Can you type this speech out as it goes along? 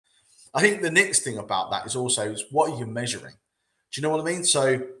I think the next thing about that is also is what are you measuring? Do you know what I mean?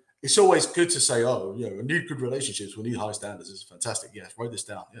 So it's always good to say, oh, you know, we need good relationships, we need high standards. It's fantastic. Yes, write this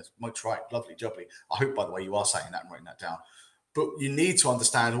down. Yes, Mike's right. Lovely, jubbly. I hope, by the way, you are saying that and writing that down. But you need to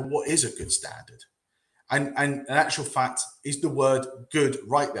understand, well, what is a good standard? And in actual fact, is the word good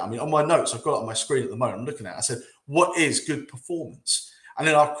right there? I mean, on my notes, I've got it on my screen at the moment. I'm looking at it. I said, what is good performance? And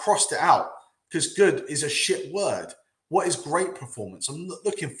then I've crossed it out because good is a shit word. What is great performance? I'm not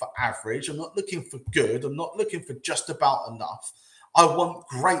looking for average. I'm not looking for good. I'm not looking for just about enough. I want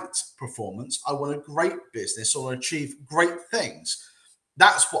great performance. I want a great business. I want to achieve great things.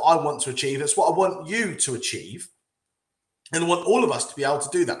 That's what I want to achieve. That's what I want you to achieve. And I want all of us to be able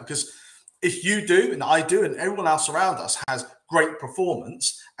to do that, because if you do, and I do, and everyone else around us has great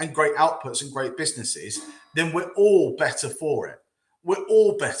performance and great outputs and great businesses, then we're all better for it. We're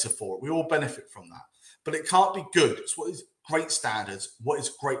all better for it. We all benefit from that. But it can't be good. It's what is great standards, what is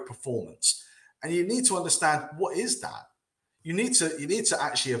great performance. And you need to understand, what is that? You need to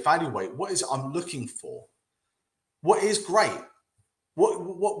actually evaluate, what is it I'm looking for? What is great?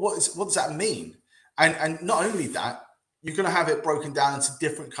 What does that mean? And not only that, you're going to have it broken down into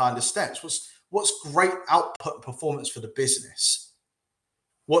different kind of steps. What's great output performance for the business?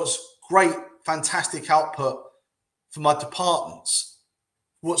 What's great, fantastic output for my departments?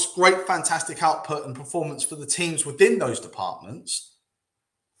 What's great, fantastic output and performance for the teams within those departments?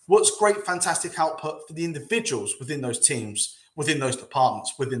 What's great, fantastic output for the individuals within those teams, within those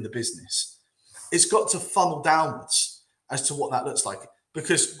departments, within the business? It's got to funnel downwards as to what that looks like.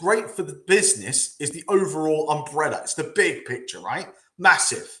 Because great for the business is the overall umbrella. It's the big picture, right?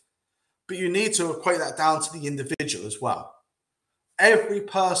 Massive. But you need to equate that down to the individual as well. Every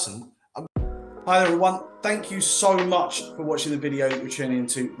person. Hi everyone. Thank you so much for watching the video that you're tuning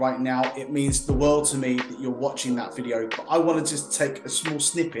into right now. It means the world to me that you're watching that video. But I want to just take a small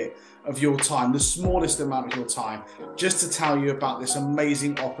snippet of your time, the smallest amount of your time, just to tell you about this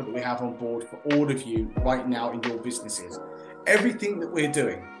amazing offer that we have on board for all of you right now in your businesses. Everything that we're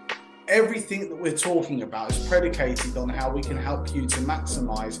doing, everything that we're talking about is predicated on how we can help you to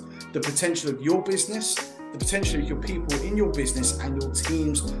maximize the potential of your business, the potential of your people in your business, and your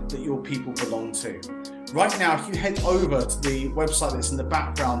teams that your people belong to. Right now, if you head over to the website that's in the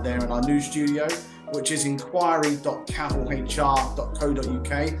background there in our new studio, which is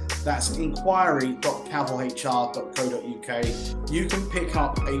inquiry.cavilhr.co.uk. That's inquiry.cavilhr.co.uk. You can pick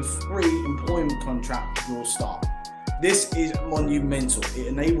up a free employment contract with your staff. This is monumental. It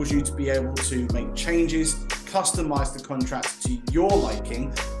enables you to be able to make changes, customize the contracts to your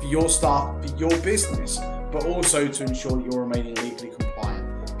liking, for your staff, for your business, but also to ensure that you're remaining legally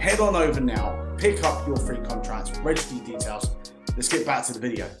compliant. Head on over now, pick up your free contracts, register your details. Let's get back to the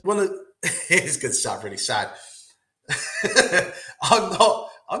video. Well, it's going to sound really sad. I'm not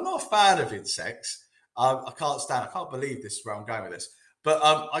a fan of insects. I can't believe this is where I'm going with this. But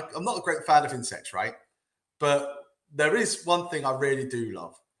I'm not a great fan of insects, right? But there is one thing I really do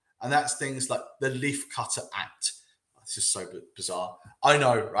love, and that's things like the leafcutter ant. It's just so bizarre. I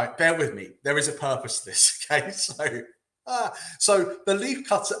know, right? Bear with me. There is a purpose to this, okay? So the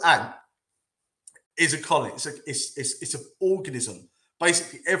leafcutter ant is a colony. It's an organism.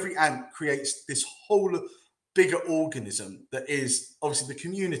 Basically, every ant creates this whole bigger organism that is obviously the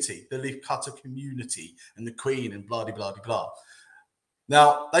community, the leafcutter community, and the queen, and blah, blah, blah, blah.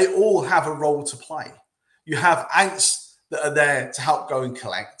 Now, they all have a role to play. You have ants that are there to help go and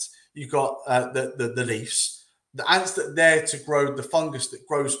collect. You've got the leaves. The ants that are there to grow the fungus that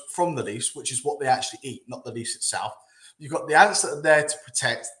grows from the leaves, which is what they actually eat, not the leaves itself. You've got the ants that are there to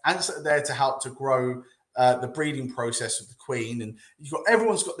protect, ants that are there to help to grow the breeding process of the queen. And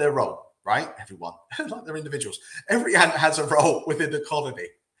everyone's got their role, right? Everyone, like they're individuals. Every ant has a role within the colony.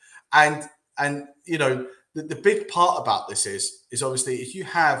 And you know, the big part about this is obviously if you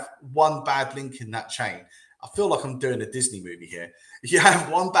have one bad link in that chain, I feel like I'm doing a Disney movie here. If you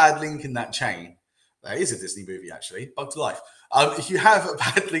have one bad link in that chain, that is a Disney movie actually, Bugs Life. If you have a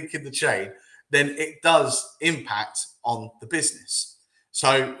bad link in the chain, then it does impact on the business.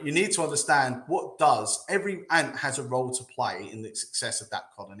 So you need to understand every ant has a role to play in the success of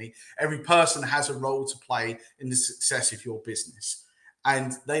that colony. Every person has a role to play in the success of your business.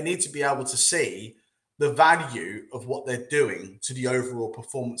 And they need to be able to see the value of what they're doing to the overall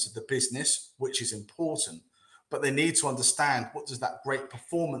performance of the business, which is important. But they need to understand, what does that great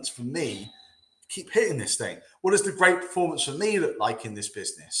performance for me keep hitting this thing? What does the great performance for me look like in this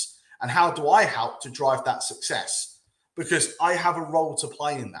business? And how do I help to drive that success? Because I have a role to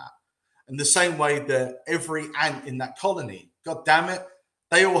play in that. In the same way that every ant in that colony, God damn it,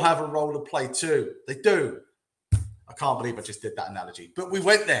 they all have a role to play too. They do. I can't believe I just did that analogy. But we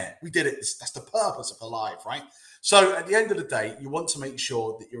went there. We did it. That's the purpose of Alive, right? So at the end of the day, you want to make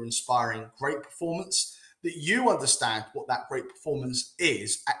sure that you're inspiring great performance, that you understand what that great performance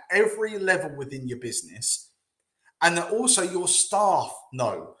is at every level within your business, and that also your staff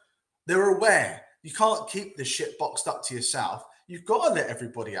know. They're aware. You can't keep this shit boxed up to yourself. You've got to let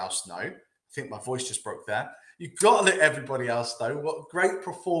everybody else know. I think my voice just broke there. You've got to let everybody else know what great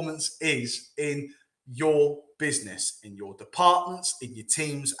performance is in your business, in your departments, in your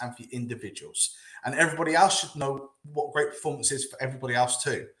teams, and for your individuals. And everybody else should know what great performance is for everybody else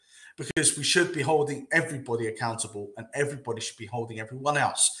too. Because we should be holding everybody accountable, and everybody should be holding everyone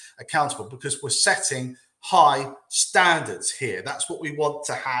else accountable, because we're setting high standards here. That's what we want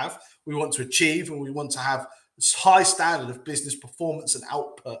to have. We want to achieve, and we want to have this high standard of business performance and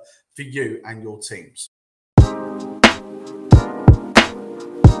output for you and your teams.